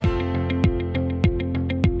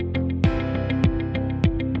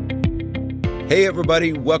Hey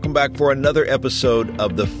everybody, welcome back for another episode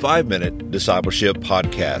of the 5-Minute Discipleship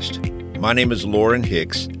Podcast. My name is Lauren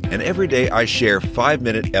Hicks, and every day I share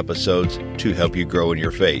 5-minute episodes to help you grow in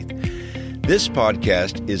your faith. This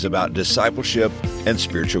podcast is about discipleship and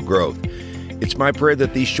spiritual growth. It's my prayer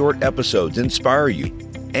that these short episodes inspire you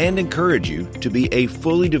and encourage you to be a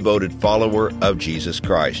fully devoted follower of Jesus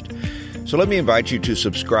Christ. So let me invite you to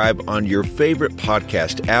subscribe on your favorite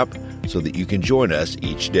podcast app so that you can join us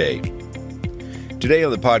each day. Today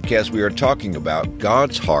on the podcast, we are talking about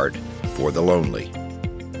God's heart for the lonely.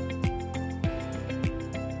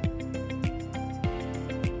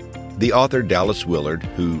 The author Dallas Willard,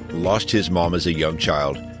 who lost his mom as a young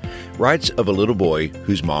child, writes of a little boy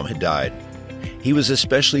whose mom had died. He was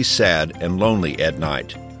especially sad and lonely at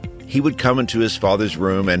night. He would come into his father's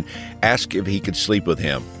room and ask if he could sleep with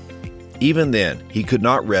him. Even then, he could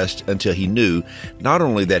not rest until he knew not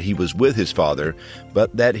only that he was with his father,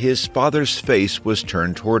 but that his father's face was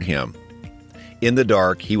turned toward him. In the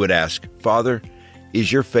dark, he would ask, "Father,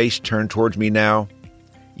 is your face turned towards me now?"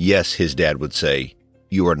 "Yes," his dad would say.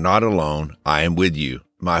 "You are not alone. I am with you.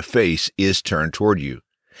 My face is turned toward you."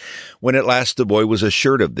 When at last the boy was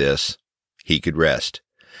assured of this, he could rest.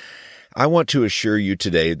 I want to assure you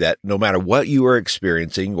today that no matter what you are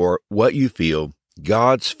experiencing or what you feel,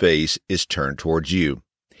 God's face is turned towards you.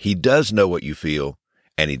 He does know what you feel,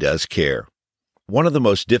 and He does care. One of the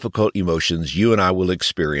most difficult emotions you and I will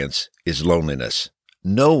experience is loneliness.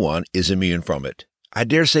 No one is immune from it. I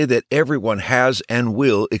dare say that everyone has and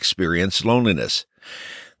will experience loneliness.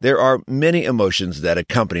 There are many emotions that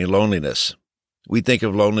accompany loneliness. We think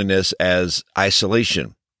of loneliness as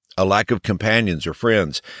isolation, a lack of companions or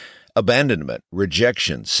friends, abandonment,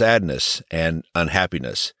 rejection, sadness, and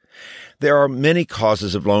unhappiness. There are many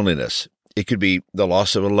causes of loneliness. It could be the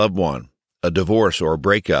loss of a loved one, a divorce or a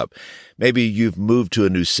breakup. Maybe you've moved to a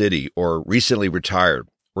new city or recently retired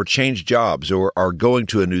or changed jobs or are going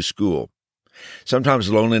to a new school.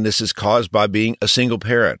 Sometimes loneliness is caused by being a single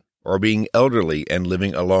parent or being elderly and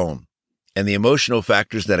living alone. And the emotional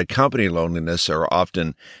factors that accompany loneliness are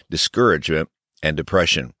often discouragement and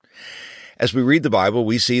depression. As we read the Bible,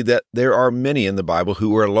 we see that there are many in the Bible who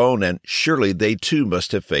were alone, and surely they too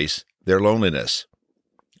must have faced their loneliness.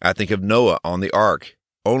 I think of Noah on the ark.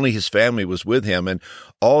 Only his family was with him, and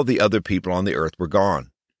all the other people on the earth were gone.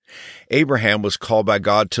 Abraham was called by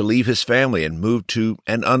God to leave his family and move to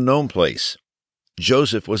an unknown place.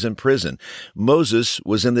 Joseph was in prison. Moses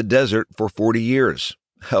was in the desert for 40 years.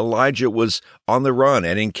 Elijah was on the run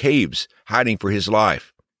and in caves, hiding for his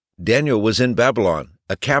life. Daniel was in Babylon,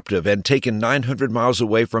 a captive and taken 900 miles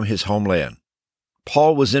away from his homeland.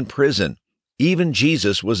 Paul was in prison. Even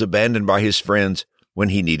Jesus was abandoned by his friends when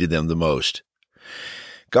he needed them the most.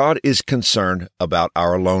 God is concerned about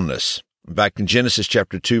our aloneness. In fact, in Genesis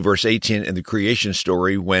chapter 2, verse 18, in the creation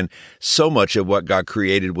story, when so much of what God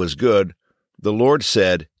created was good, the Lord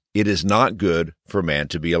said, "It is not good for man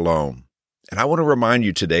to be alone." And I want to remind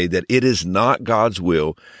you today that it is not God's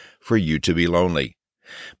will for you to be lonely.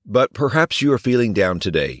 But perhaps you are feeling down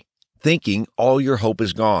today, thinking all your hope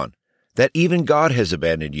is gone, that even God has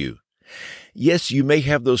abandoned you. Yes, you may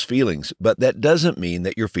have those feelings, but that doesn't mean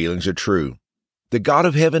that your feelings are true. The God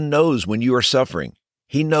of heaven knows when you are suffering.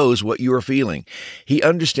 He knows what you are feeling. He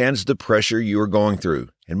understands the pressure you are going through.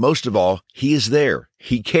 And most of all, He is there.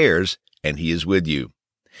 He cares, and He is with you.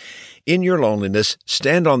 In your loneliness,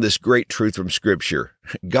 stand on this great truth from Scripture.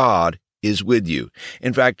 God is with you.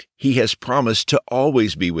 In fact, He has promised to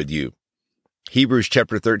always be with you. Hebrews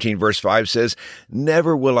chapter 13, verse 5 says,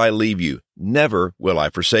 "Never will I leave you, never will I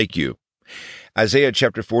forsake you." Isaiah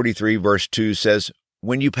chapter 43, verse 2 says,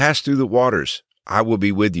 "When you pass through the waters, I will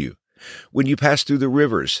be with you. When you pass through the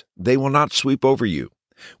rivers, they will not sweep over you.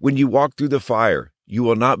 When you walk through the fire, you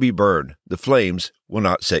will not be burned. The flames will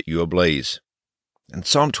not set you ablaze." And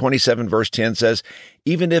Psalm 27, verse 10 says,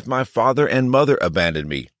 "Even if my father and mother abandon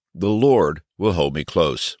me, the Lord will hold me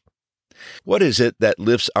close." What is it that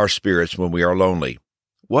lifts our spirits when we are lonely?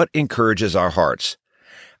 What encourages our hearts?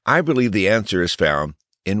 I believe the answer is found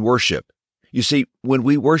in worship. You see, when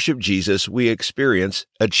we worship Jesus, we experience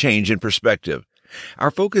a change in perspective.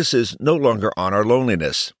 Our focus is no longer on our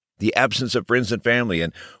loneliness, the absence of friends and family,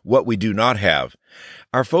 and what we do not have.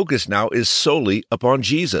 Our focus now is solely upon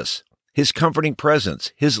Jesus, His comforting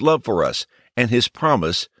presence, His love for us, and His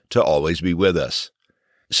promise to always be with us.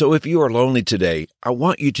 So if you are lonely today, I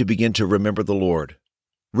want you to begin to remember the Lord.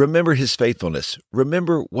 Remember His faithfulness.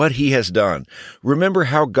 Remember what He has done. Remember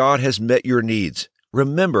how God has met your needs.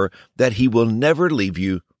 Remember that He will never leave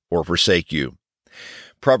you or forsake you.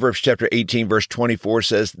 Proverbs chapter 18, verse 24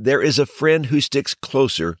 says, "There is a friend who sticks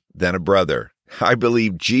closer than a brother." I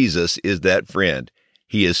believe Jesus is that friend.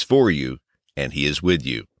 He is for you, and He is with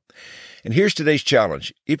you. And here's today's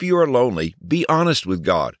challenge. If you are lonely, be honest with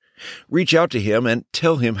God. Reach out to Him and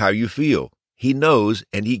tell Him how you feel. He knows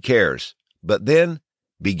and He cares. But then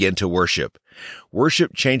begin to worship.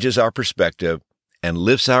 Worship changes our perspective and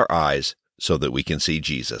lifts our eyes so that we can see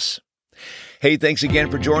Jesus. Hey, thanks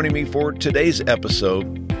again for joining me for today's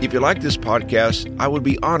episode. If you like this podcast, I would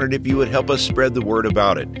be honored if you would help us spread the word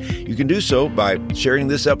about it. You can do so by sharing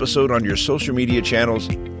this episode on your social media channels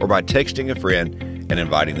or by texting a friend and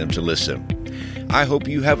inviting them to listen. I hope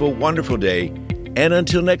you have a wonderful day, and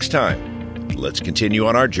until next time, let's continue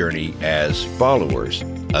on our journey as followers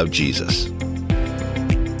of Jesus.